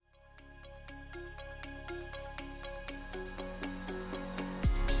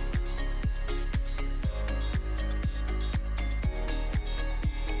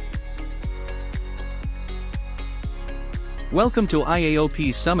Welcome to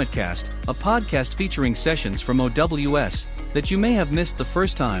IAOP's Summitcast, a podcast featuring sessions from OWS that you may have missed the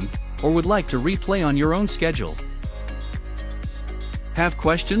first time or would like to replay on your own schedule. Have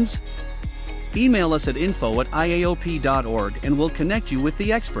questions? Email us at info@iaop.org and we'll connect you with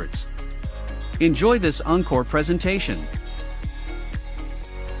the experts. Enjoy this encore presentation.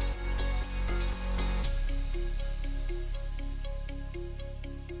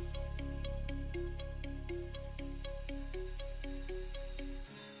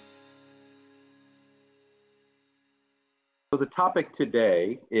 So the topic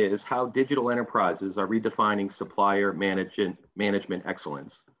today is how digital enterprises are redefining supplier management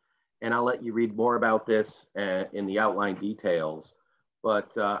excellence. And I'll let you read more about this in the outline details.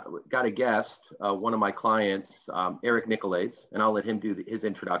 But got a guest, one of my clients, Eric Nicolaides, and I'll let him do his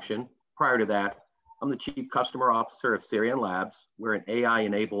introduction. Prior to that, I'm the Chief Customer Officer of Cerian Labs. We're an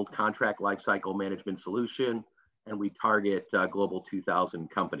AI-enabled contract lifecycle management solution, and we target Global 2000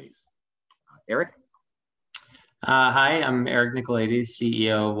 companies. Eric? Hi, I'm Eric Nicolaides,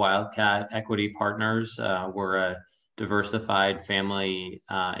 CEO of Wildcat Equity Partners. We're a diversified family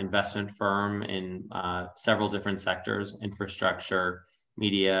investment firm in several different sectors: infrastructure,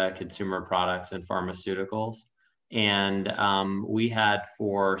 media, consumer products, and pharmaceuticals. And we had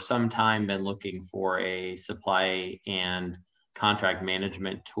for some time been looking for a supply and contract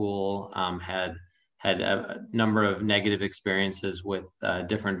management tool, had a number of negative experiences with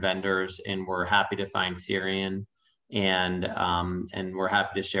different vendors, and we're happy to find Cerian, and we're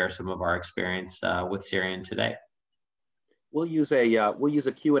happy to share some of our experience with Cerian today. We'll use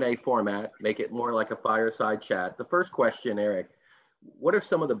a Q&A format, make it more like a fireside chat. The first question, Eric, what are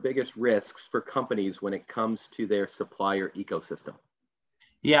some of the biggest risks for companies when it comes to their supplier ecosystem?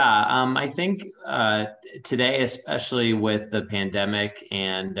 Yeah, I think today, especially with the pandemic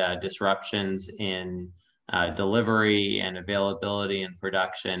and disruptions in delivery and availability and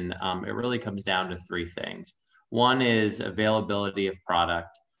production, it really comes down to three things. One is availability of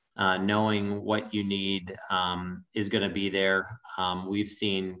product, knowing what you need is going to be there. We've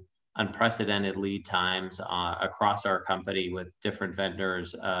seen unprecedented lead times across our company with different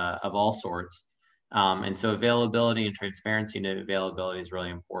vendors of all sorts. And so availability and transparency and availability is really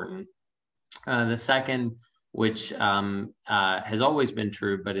important. The second, which has always been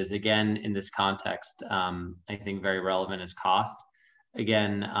true, but is again in this context, I think very relevant, is cost.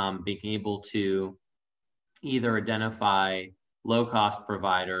 Again, being able to either identify low-cost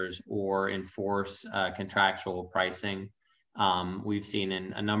providers or enforce contractual pricing. We've seen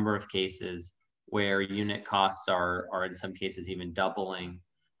in a number of cases where unit costs are in some cases even doubling.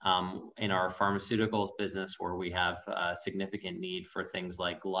 In our pharmaceuticals business, where we have a significant need for things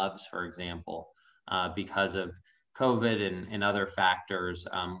like gloves, for example, because of COVID and other factors,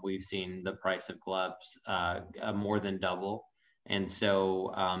 we've seen the price of gloves more than double. And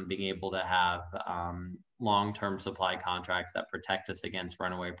so being able to have long-term supply contracts that protect us against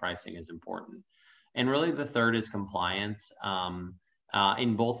runaway pricing is important. And really the third is compliance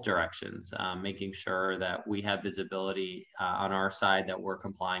in both directions, making sure that we have visibility on our side that we're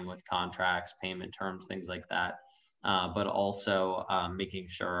complying with contracts, payment terms, things like that, but also making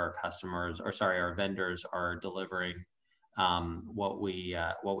sure our vendors are delivering what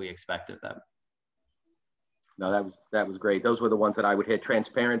we expect of them. No, that was great. Those were the ones that I would hit.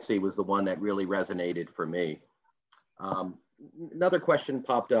 Transparency was the one that really resonated for me. Another question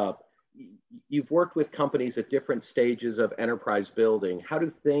popped up. You've worked with companies at different stages of enterprise building. How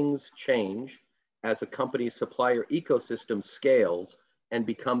do things change as a company's supplier ecosystem scales and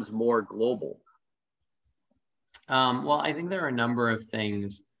becomes more global? Well, I think there are a number of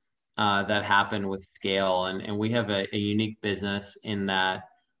things that happen with scale, and we have a unique business in that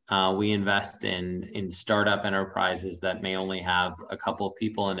we invest in startup enterprises that may only have a couple of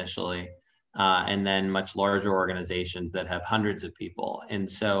people initially, and then much larger organizations that have hundreds of people.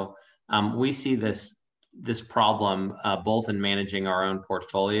 And so we see this problem both in managing our own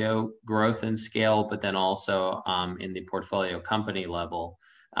portfolio growth and scale, but then also in the portfolio company level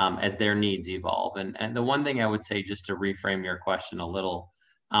as their needs evolve. And the one thing I would say, just to reframe your question a little,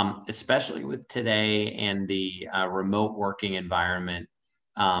 especially with today and the remote working environment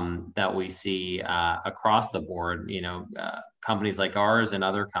that we see across the board, companies like ours and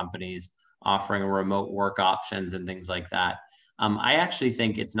other companies offering remote work options and things like that. I actually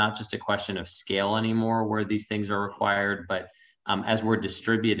think it's not just a question of scale anymore where these things are required, but as we're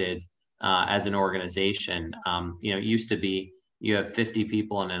distributed as an organization, it used to be you have 50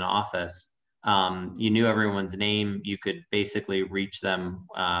 people in an office. You knew everyone's name. You could basically reach them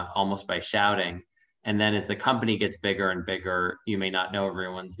almost by shouting. And then as the company gets bigger and bigger, you may not know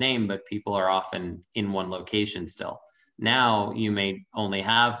everyone's name, but people are often in one location still. Now you may only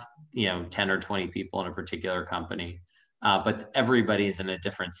have, 10 or 20 people in a particular company, but everybody is in a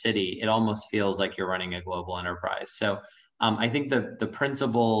different city. It almost feels like you're running a global enterprise. So I think the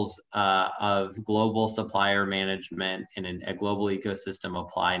principles of global supplier management and a global ecosystem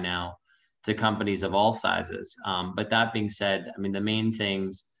apply now to companies of all sizes. But that being said, I mean, the main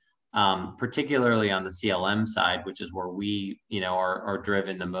things, particularly on the CLM side, which is where we, are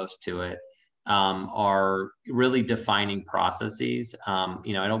driven the most to it, are really defining processes. I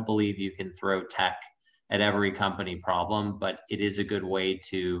don't believe you can throw tech at every company problem, but it is a good way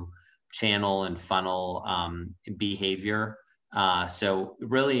to channel and funnel behavior. So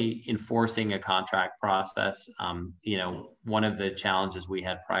really enforcing a contract process. One of the challenges we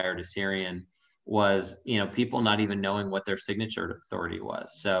had prior to Sirian was, people not even knowing what their signature authority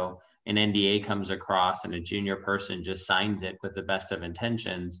was. So an NDA comes across and a junior person just signs it with the best of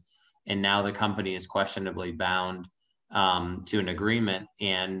intentions. And now the company is questionably bound to an agreement,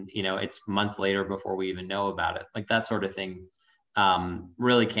 and it's months later before we even know about it. Like that sort of thing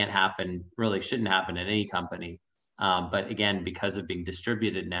really can't happen, really shouldn't happen in any company. But again, because of being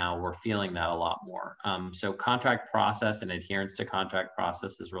distributed now, we're feeling that a lot more. So contract process and adherence to contract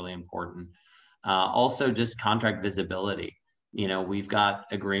process is really important. Also just contract visibility. We've got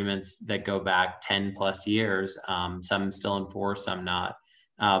agreements that go back 10 plus years, some still in force, some not.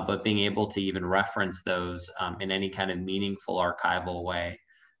 But being able to even reference those in any kind of meaningful archival way.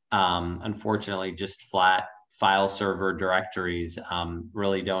 Unfortunately, just flat file server directories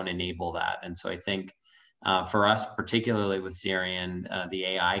really don't enable that. And so I think for us, particularly with Sirian, the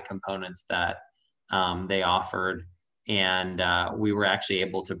AI components that they offered, and we were actually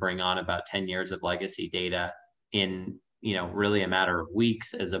able to bring on about 10 years of legacy data in really a matter of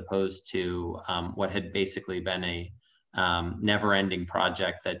weeks, as opposed to what had basically been a never-ending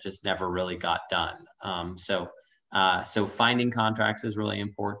project that just never really got done. So finding contracts is really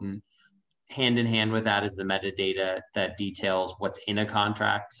important. Hand in hand with that is the metadata that details what's in a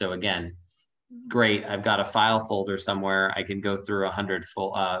contract. So again, great, I've got a file folder somewhere. I can go through 100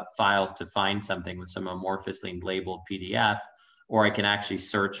 files to find something with some amorphously labeled PDF, or I can actually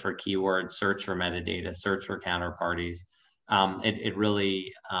search for keywords, search for metadata, search for counterparties. It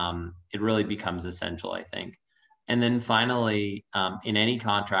really becomes essential, I think. And then finally, in any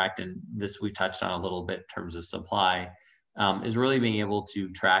contract, and this we touched on a little bit in terms of supply, is really being able to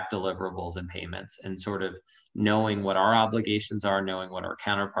track deliverables and payments, and sort of knowing what our obligations are, knowing what our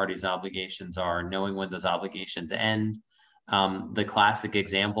counterparties' obligations are, knowing when those obligations end. The classic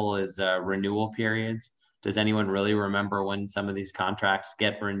example is renewal periods. Does anyone really remember when some of these contracts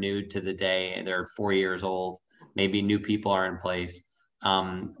get renewed to the day? They're 4 years old. Maybe new people are in place.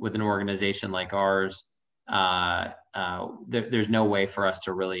 With an organization like ours, there's no way for us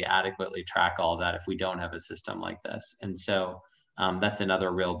to really adequately track all of that if we don't have a system like this. And so that's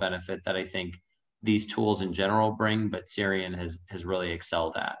another real benefit that I think these tools in general bring, but Sirian has really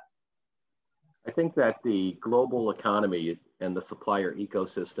excelled at. I think that the global economy and the supplier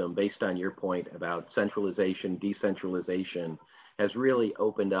ecosystem, based on your point about centralization, decentralization, has really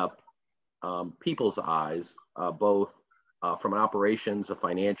opened up people's eyes, both from an operations, a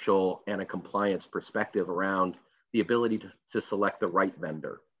financial, and a compliance perspective around the ability to select the right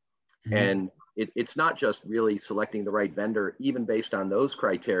vendor. Mm-hmm. And it's not just really selecting the right vendor, even based on those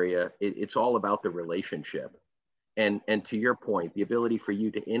criteria, it's all about the relationship. And to your point, the ability for you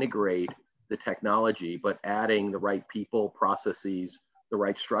to integrate the technology, but adding the right people, processes, the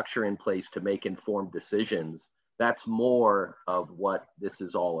right structure in place to make informed decisions, that's more of what this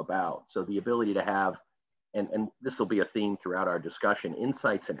is all about. So the ability to have, and this will be a theme throughout our discussion,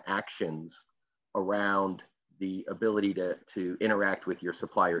 insights and actions around the ability to interact with your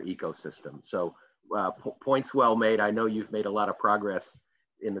supplier ecosystem. So points well made. I know you've made a lot of progress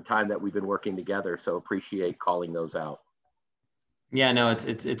in the time that we've been working together, so appreciate calling those out. Yeah, no,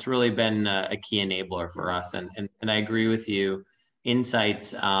 it's really been a key enabler for us, and I agree with you.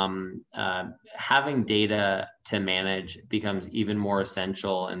 Insights, having data to manage becomes even more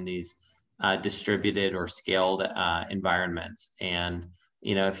essential in these distributed or scaled environments. And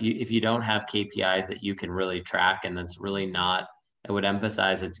if you don't have KPIs that you can really track, and that's really not, I would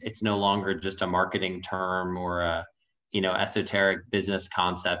emphasize it's no longer just a marketing term or a esoteric business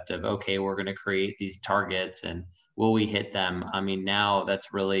concept of, okay, we're going to create these targets and will we hit them? I mean, now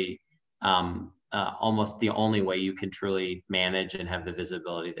that's really almost the only way you can truly manage and have the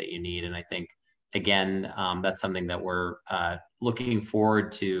visibility that you need. And I think, again, that's something that we're looking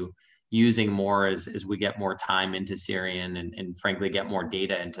forward to using more as we get more time into Sirian and frankly, get more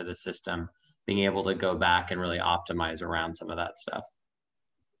data into the system, being able to go back and really optimize around some of that stuff.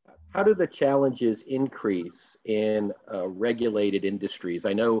 How do the challenges increase in regulated industries?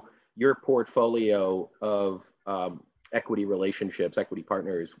 I know your portfolio of equity relationships, equity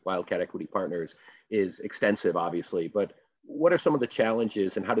partners, Wildcat Equity Partners is extensive, obviously, but what are some of the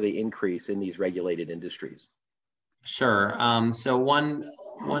challenges and how do they increase in these regulated industries? Sure. So one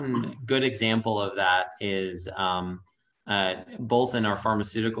good example of that is both in our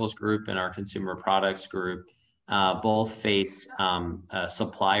pharmaceuticals group and our consumer products group, both face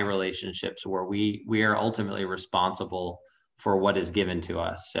supply relationships where we are ultimately responsible for what is given to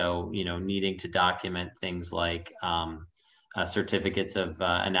us. So, needing to document things like certificates of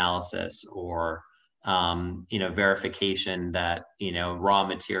analysis or verification that, raw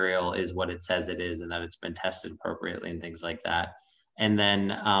material is what it says it is and that it's been tested appropriately and things like that. And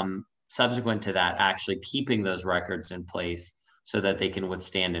then subsequent to that, actually keeping those records in place so that they can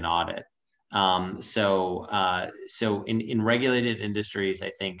withstand an audit. So in regulated industries,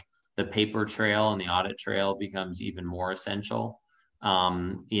 I think the paper trail and the audit trail becomes even more essential.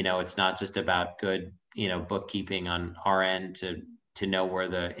 It's not just about good, bookkeeping on our end to know where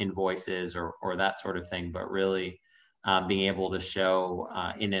the invoice is or that sort of thing, but really being able to show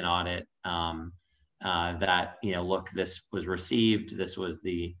in an audit that, look, this was received, this was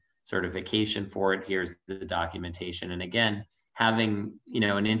the certification for it, here's the documentation. And again, having,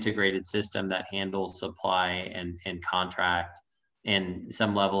 an integrated system that handles supply and contract and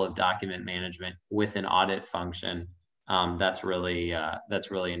some level of document management with an audit function, that's really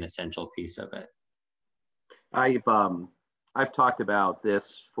an essential piece of it. I've talked about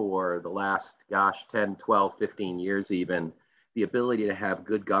this for the last, 10, 12, 15 years even, the ability to have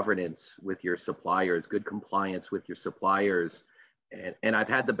good governance with your suppliers, good compliance with your suppliers. And I've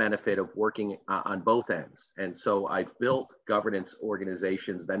had the benefit of working on both ends. And so I've built governance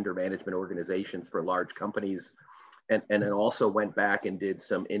organizations, vendor management organizations for large companies, and then also went back and did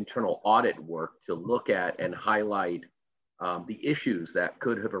some internal audit work to look at and highlight the issues that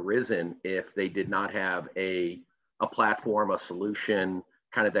could have arisen if they did not have a platform, a solution,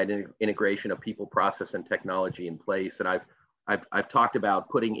 kind of that integration of people, process, and technology in place. And I've talked about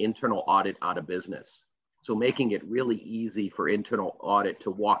putting internal audit out of business. So making it really easy for internal audit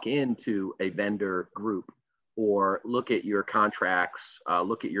to walk into a vendor group or look at your contracts,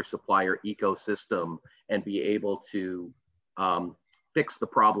 look at your supplier ecosystem and be able to fix the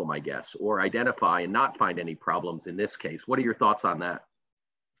problem, I guess, or identify and not find any problems in this case. What are your thoughts on that?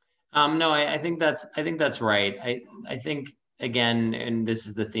 No, I think that's right. I think, again, and this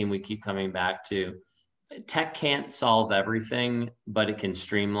is the theme we keep coming back to, tech can't solve everything, but it can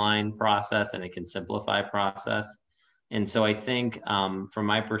streamline process and it can simplify process. And so I think from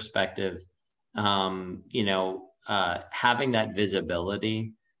my perspective, having that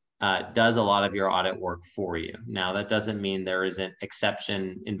visibility does a lot of your audit work for you. Now, that doesn't mean there isn't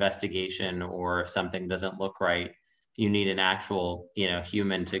exception investigation, or if something doesn't look right, you need an actual,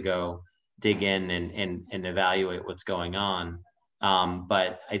 human to go dig in and evaluate what's going on.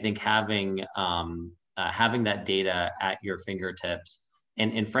 But I think having that data at your fingertips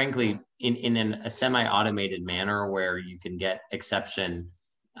and frankly, in a semi-automated manner where you can get exception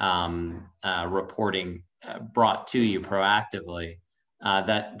reporting brought to you proactively,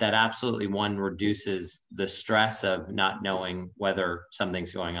 that absolutely, one, reduces the stress of not knowing whether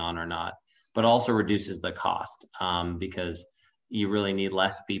something's going on or not, but also reduces the cost because you really need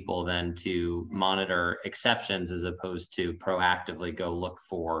less people than to monitor exceptions as opposed to proactively go look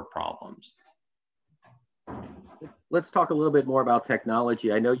for problems. Let's talk a little bit more about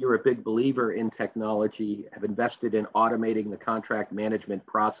technology. I know you're a big believer in technology, have invested in automating the contract management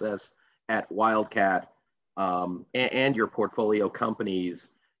process at Wildcat and your portfolio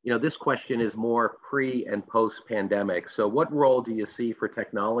companies. This question is more pre and post pandemic. So what role do you see for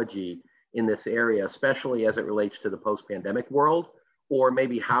technology in this area, especially as it relates to the post-pandemic world, or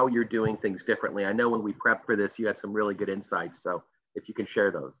maybe how you're doing things differently? I know when we prepped for this, you had some really good insights. So if you can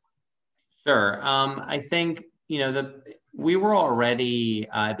share those. Sure. I think, we were already,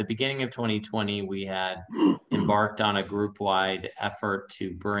 at the beginning of 2020, we had embarked on a group-wide effort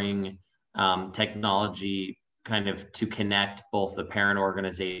to bring technology kind of to connect both the parent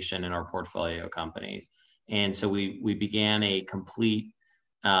organization and our portfolio companies. And so we began a complete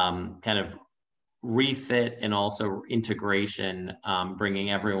kind of refit and also integration,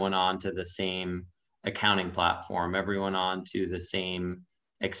 bringing everyone onto the same accounting platform, everyone onto the same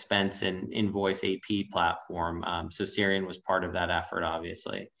expense and invoice AP platform. So Sirian was part of that effort,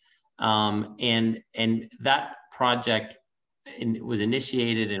 obviously. And that project was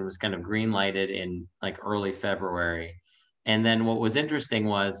initiated and was kind of green lighted in like early February. And then what was interesting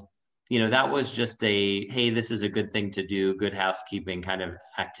was, that was just a, hey, this is a good thing to do, good housekeeping kind of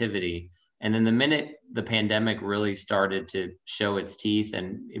activity. And then the minute the pandemic really started to show its teeth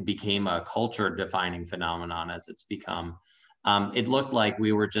and it became a culture defining phenomenon as it's become, it looked like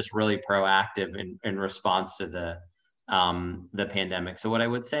we were just really proactive in response to the pandemic. So what I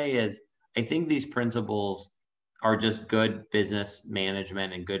would say is, I think these principles are just good business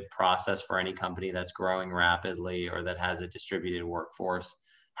management and good process for any company that's growing rapidly or that has a distributed workforce.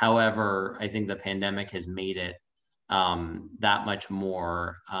 However, I think the pandemic has made it that much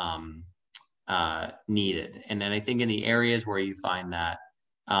more needed. And then I think in the areas where you find that,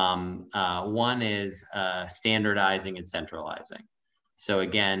 one is standardizing and centralizing. So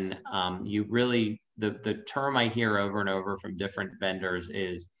again, you really, the term I hear over and over from different vendors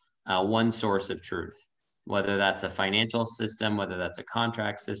is one source of truth, whether that's a financial system, whether that's a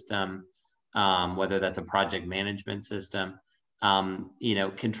contract system, whether that's a project management system.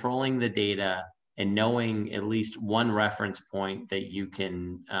 Controlling the data and knowing at least one reference point that you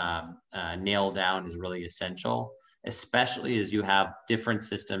can nail down is really essential, especially as you have different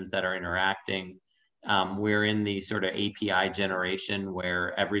systems that are interacting. We're in the sort of API generation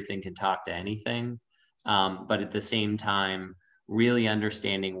where everything can talk to anything, but at the same time, really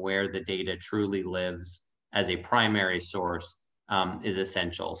understanding where the data truly lives as a primary source is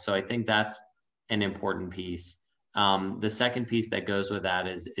essential. So I think that's an important piece. The second piece that goes with that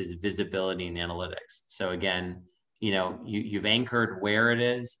is visibility and analytics. So again, you've anchored where it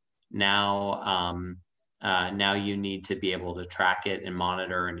is. Now you need to be able to track it and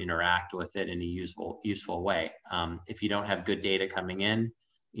monitor and interact with it in a useful way. If you don't have good data coming in,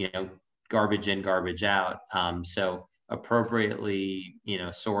 garbage in, garbage out. So appropriately,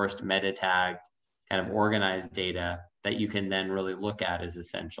 sourced, meta tagged, kind of organized data that you can then really look at is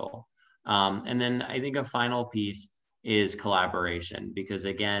essential. And then I think a final piece is collaboration, because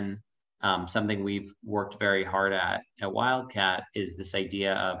again, something we've worked very hard at Wildcat is this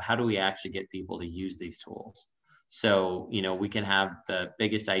idea of how do we actually get people to use these tools? So, we can have the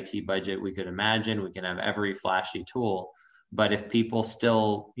biggest IT budget we could imagine, we can have every flashy tool, but if people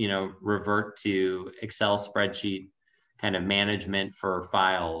still, revert to Excel spreadsheet kind of management for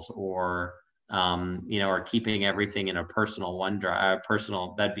files, or or keeping everything in a personal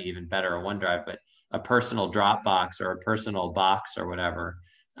OneDrive, that'd be even better, a OneDrive, but a personal Dropbox or a personal box or whatever,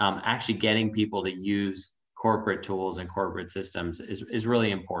 actually getting people to use corporate tools and corporate systems is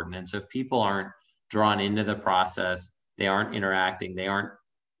really important. And so if people aren't drawn into the process, they aren't interacting, they aren't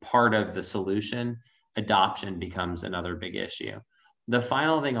part of the solution, adoption becomes another big issue. The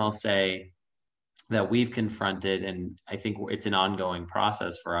final thing I'll say that we've confronted, and I think it's an ongoing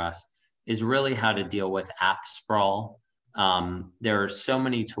process for us, is really how to deal with app sprawl. There are so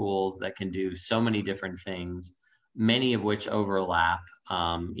many tools that can do so many different things, many of which overlap.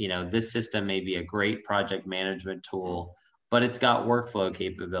 This system may be a great project management tool, but it's got workflow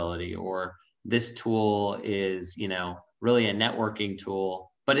capability, or this tool is, really a networking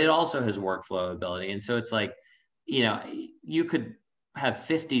tool, but it also has workflow ability. And so it's like, you could have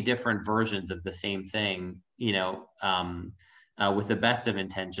 50 different versions of the same thing, with the best of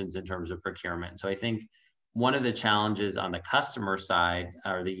intentions in terms of procurement. So I think one of the challenges on the customer side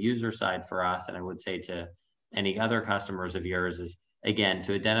or the user side for us, and I would say to any other customers of yours, is again,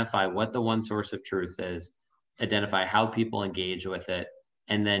 to identify what the one source of truth is, identify how people engage with it,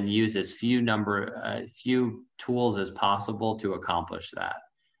 and then use as few tools as possible to accomplish that.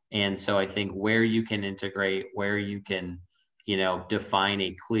 And so I think where you can integrate, where you can, define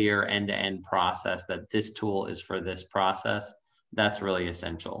a clear end-to-end process that this tool is for this process, that's really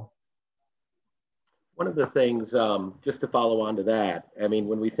essential. One of the things, just to follow on to that, I mean,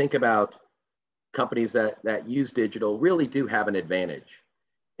 when we think about companies that use digital, really do have an advantage.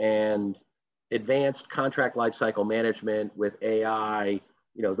 And advanced contract lifecycle management with AI,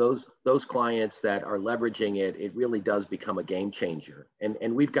 those clients that are leveraging it, it really does become a game changer.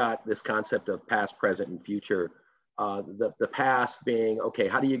 And we've got this concept of past, present, and future. The past being, okay,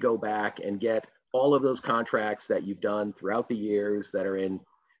 how do you go back and get all of those contracts that you've done throughout the years that are in,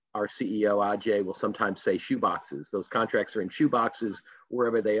 our CEO, Ajay, will sometimes say shoeboxes. Those contracts are in shoeboxes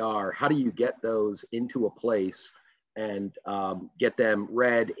wherever they are. How do you get those into a place and get them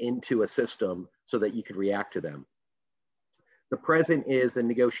read into a system so that you can react to them? The present is the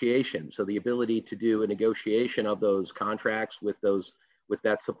negotiation. So the ability to do a negotiation of those contracts with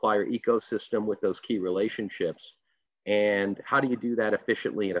that supplier ecosystem, with those key relationships. And how do you do that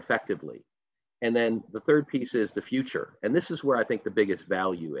efficiently and effectively? And then the third piece is the future. And this is where I think the biggest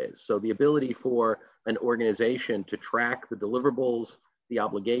value is. So the ability for an organization to track the deliverables, the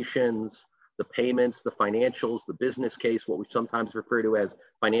obligations, the payments, the financials, the business case, what we sometimes refer to as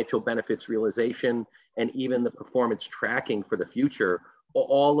financial benefits realization, and even the performance tracking for the future.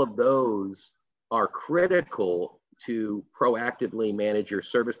 All of those are critical to proactively manage your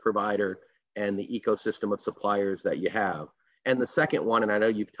service provider and the ecosystem of suppliers that you have. And the second one, and I know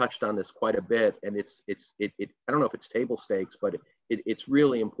you've touched on this quite a bit, and I don't know if it's table stakes, but it's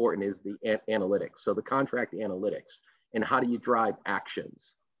really important, is the analytics. So the contract analytics, and how do you drive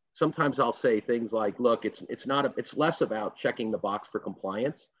actions? Sometimes I'll say things like, look, it's less about checking the box for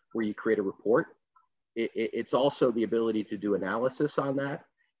compliance where you create a report. It's also the ability to do analysis on that.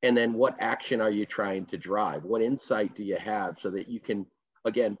 And then what action are you trying to drive? What insight do you have so that you can,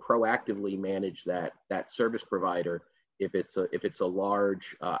 again, proactively manage that service provider if it's a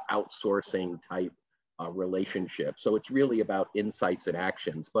large outsourcing type relationship. So it's really about insights and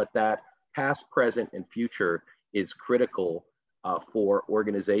actions, but that past, present, and future is critical for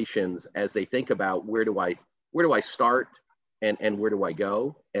organizations as they think about where do I start and where do I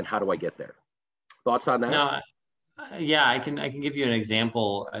go and how do I get there? Thoughts on that? No, yeah, I can give you an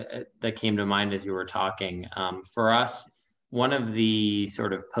example that came to mind as you were talking. For us, one of the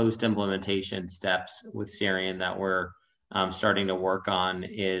sort of post-implementation steps with Cerian that we're starting to work on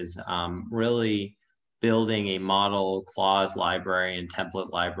is really building a model clause library and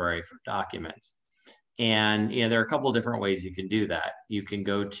template library for documents. And there are a couple of different ways you can do that. You can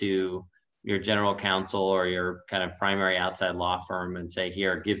go to your general counsel or your kind of primary outside law firm and say,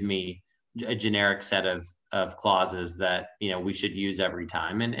 here, give me a generic set of clauses that we should use every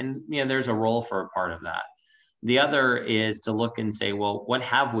time. And there's a role for a part of that. The other is to look and say, well, what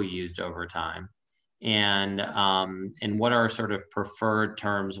have we used over time? And what are sort of preferred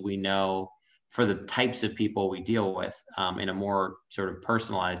terms we know for the types of people we deal with in a more sort of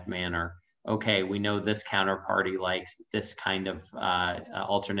personalized manner. Okay, we know this counterparty likes this kind of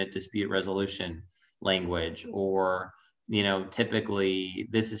alternate dispute resolution language, or typically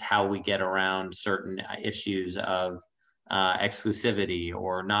this is how we get around certain issues of exclusivity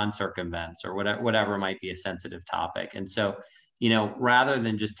or non-circumvents or whatever might be a sensitive topic. And so, rather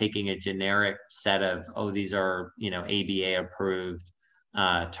than just taking a generic set of, these are, ABA approved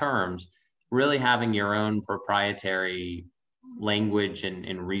terms, really having your own proprietary language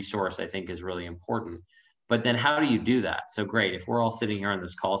and resource, I think, is really important. But then how do you do that? So great, if we're all sitting here on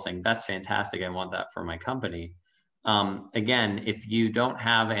this call saying, that's fantastic, I want that for my company. Again, if you don't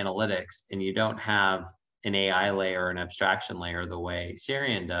have analytics and you don't have an AI layer, an abstraction layer, the way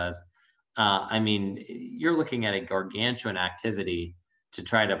Cerian does, you're looking at a gargantuan activity to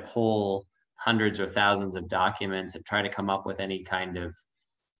try to pull hundreds or thousands of documents and try to come up with any kind of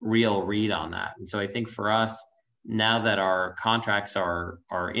real read on that. And so I think for us, now that our contracts are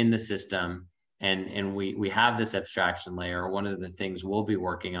in the system and we have this abstraction layer, one of the things we'll be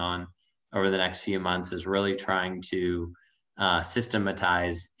working on over the next few months is really trying to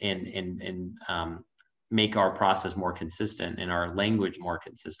systematize and make our process more consistent and our language more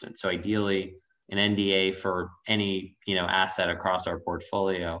consistent. So ideally, an NDA for any asset across our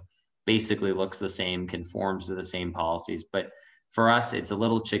portfolio basically looks the same, conforms to the same policies. But for us, it's a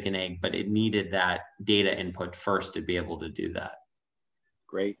little chicken egg, but it needed that data input first to be able to do that.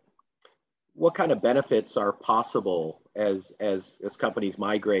 Great. What kind of benefits are possible as companies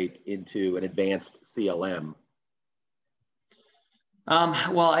migrate into an advanced CLM?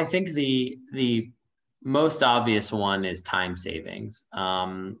 Well, I think the most obvious one is time savings.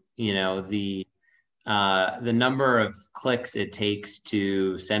 The number of clicks it takes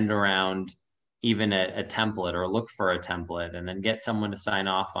to send around even a template or look for a template and then get someone to sign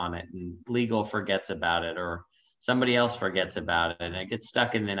off on it, and legal forgets about it or somebody else forgets about it and it gets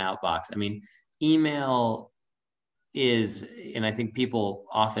stuck in an outbox. Email is, and I think people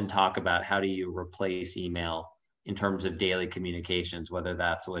often talk about how do you replace email in terms of daily communications, whether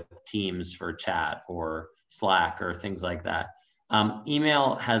that's with Teams for chat or Slack or things like that.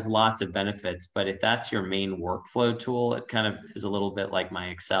 Email has lots of benefits, but if that's your main workflow tool, it kind of is a little bit like my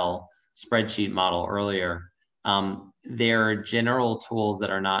Excel spreadsheet model earlier. They're general tools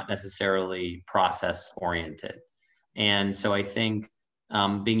that are not necessarily process oriented. And so I think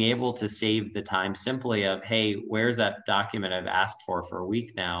being able to save the time simply of, hey, where's that document I've asked for a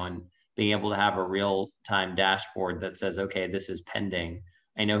week now? And being able to have a real-time dashboard that says, okay, this is pending,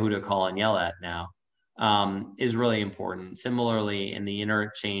 I know who to call and yell at now, is really important. Similarly, in the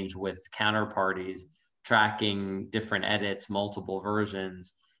interchange with counterparties, tracking different edits, multiple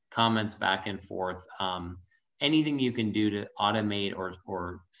versions, comments back and forth, anything you can do to automate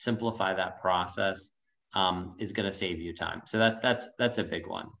or simplify that process is going to save you time. So that's a big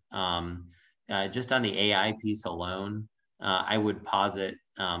one. Just on the AI piece alone, I would posit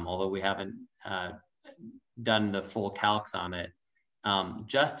although we haven't done the full calcs on it,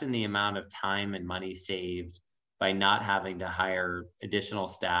 just in the amount of time and money saved by not having to hire additional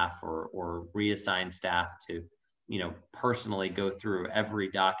staff or reassign staff to, personally go through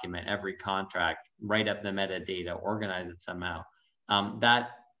every document, every contract, write up the metadata, organize it somehow.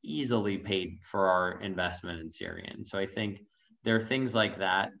 That easily paid for our investment in Cirion. So I think there are things like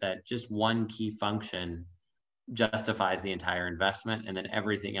that just one key function justifies the entire investment, and then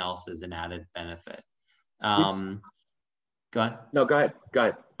everything else is an added benefit. Go ahead. No, go ahead. Go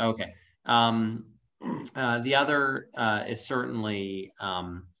ahead. Okay. The other is certainly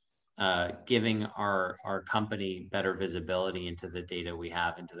giving our company better visibility into the data we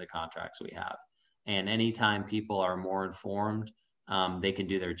have, into the contracts we have. And anytime people are more informed, they can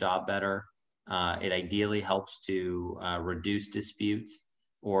do their job better. It ideally helps to reduce disputes,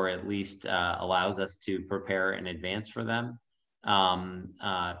 or at least allows us to prepare in advance for them.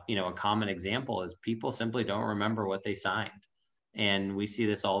 A common example is people simply don't remember what they signed. And we see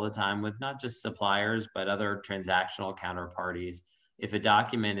this all the time with not just suppliers, but other transactional counterparties. If a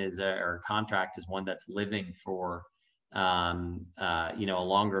document or a contract is one that's living for a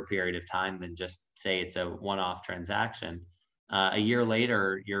longer period of time than just say it's a one-off transaction, a year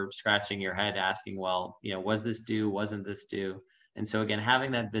later, you're scratching your head asking, well, was this due? Wasn't this due? And so again,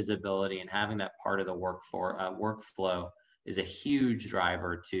 having that visibility and having that part of the workflow is a huge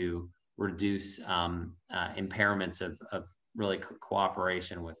driver to reduce impairments of really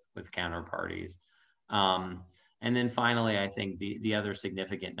cooperation with counterparties. And then finally, I think the other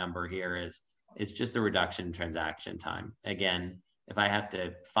significant number here is just the reduction in transaction time. Again, if I have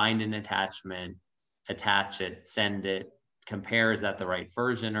to find an attachment, attach it, send it, compare is that the right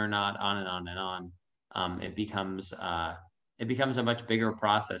version or not, on and on and on, it becomes a much bigger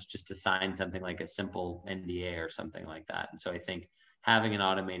process just to sign something like a simple NDA or something like that. And so I think having an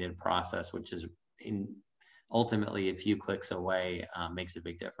automated process, which is ultimately a few clicks away, makes a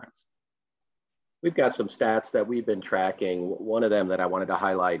big difference. We've got some stats that we've been tracking. One of them that I wanted to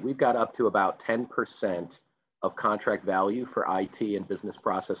highlight, we've got up to about 10% of contract value for IT and business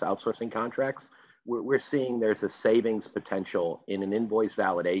process outsourcing contracts. We're seeing there's a savings potential in an invoice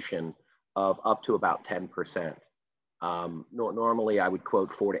validation of up to about 10%. Normally I would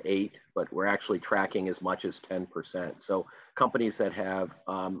quote 4 to 8, but we're actually tracking as much as 10%. So companies that have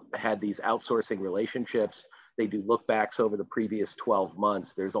had these outsourcing relationships, they do look backs over the previous 12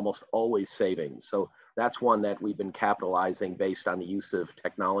 months, there's almost always savings. So that's one that we've been capitalizing based on the use of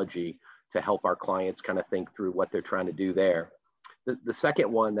technology to help our clients kind of think through what they're trying to do there. The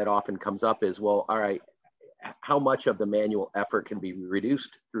second one that often comes up is, well, all right, how much of the manual effort can be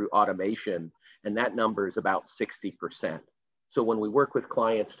reduced through automation? And that number is about 60%. So when we work with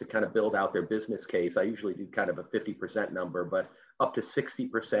clients to kind of build out their business case, I usually do kind of a 50% number, but up to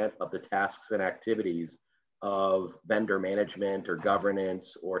 60% of the tasks and activities of vendor management or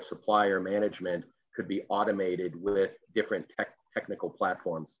governance or supplier management could be automated with different technical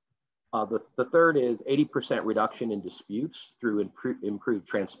platforms. The third is 80% reduction in disputes through improved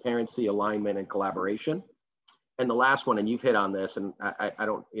transparency, alignment, and collaboration. And the last one, and you've hit on this, and I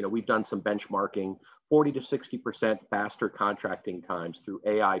don't, we've done some benchmarking, 40 to 60% faster contracting times through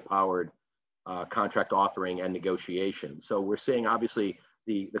AI-powered contract authoring and negotiation. So we're seeing obviously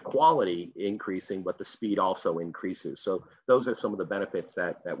the quality increasing, but the speed also increases. So those are some of the benefits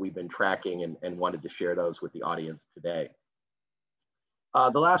that we've been tracking and wanted to share those with the audience today.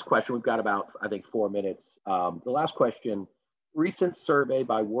 The last question, we've got about, I think, 4 minutes. The last question, recent survey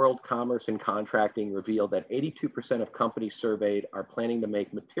by World Commerce and Contracting revealed that 82% of companies surveyed are planning to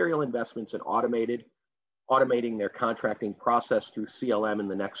make material investments in automating their contracting process through CLM in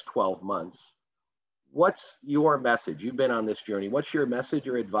the next 12 months. What's your message? You've been on this journey. What's your message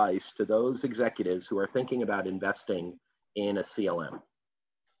or advice to those executives who are thinking about investing in a CLM?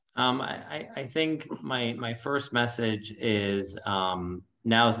 I think my first message is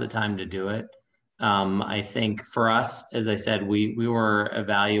now's the time to do it. I think for us, as I said, we were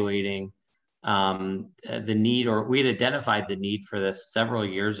evaluating the need, or we had identified the need for this several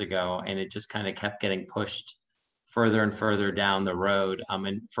years ago, and it just kind of kept getting pushed further and further down the road.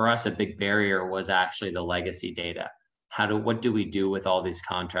 And for us, a big barrier was actually the legacy data. What do we do with all these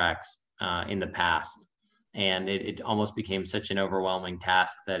contracts in the past? And it almost became such an overwhelming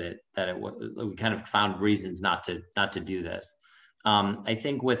task that we kind of found reasons not to do this. I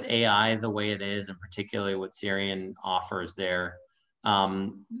think with AI the way it is, and particularly what Cirion offers there,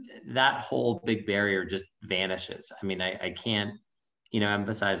 that whole big barrier just vanishes. I mean, I can't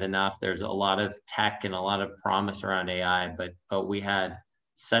emphasize enough. There's a lot of tech and a lot of promise around AI, but we had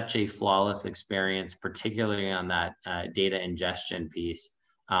such a flawless experience, particularly on that data ingestion piece.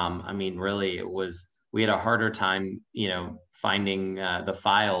 I mean, really, we had a harder time, finding the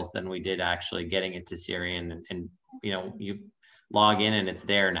files than we did actually getting it to Siri, and you log in and it's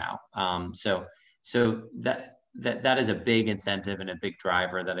there now. So that is a big incentive and a big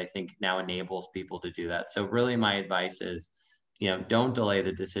driver that I think now enables people to do that. So really, my advice is, don't delay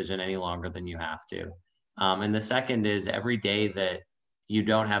the decision any longer than you have to. And the second is, every day that you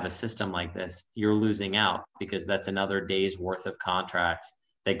don't have a system like this, you're losing out, because that's another day's worth of contracts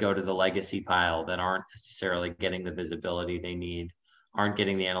that go to the legacy pile that aren't necessarily getting the visibility they need, aren't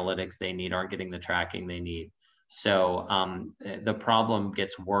getting the analytics they need, aren't getting the tracking they need. So the problem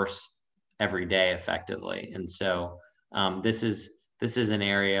gets worse every day, effectively. And so this is an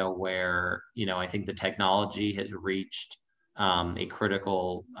area where, I think the technology has reached a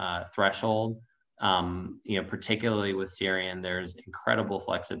critical threshold. Particularly with Sirian, there's incredible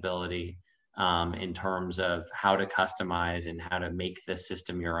flexibility in terms of how to customize and how to make the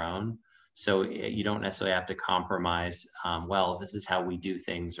system your own. So you don't necessarily have to compromise, well, this is how we do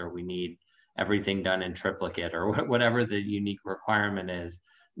things, or we need everything done in triplicate, or whatever the unique requirement is.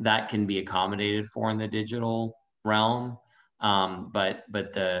 That can be accommodated for in the digital realm. But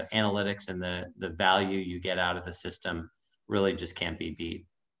the analytics and the value you get out of the system really just can't be beat.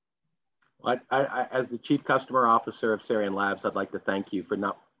 I, as the Chief Customer Officer of Sirian Labs, I'd like to thank you for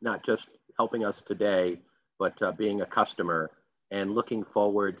not just helping us today, but being a customer, and looking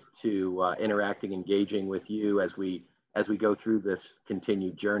forward to interacting, engaging with you as we go through this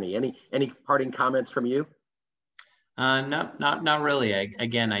continued journey. Any parting comments from you? Not really.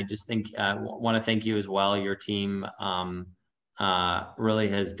 Again, I just think want to thank you as well. Your team really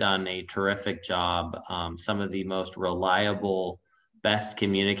has done a terrific job. Some of the most reliable, best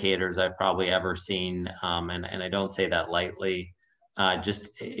communicators I've probably ever seen, and I don't say that lightly. Just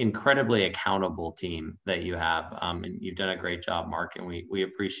incredibly accountable team that you have, and you've done a great job, Mark. And we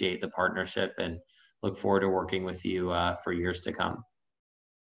appreciate the partnership and look forward to working with you for years to come.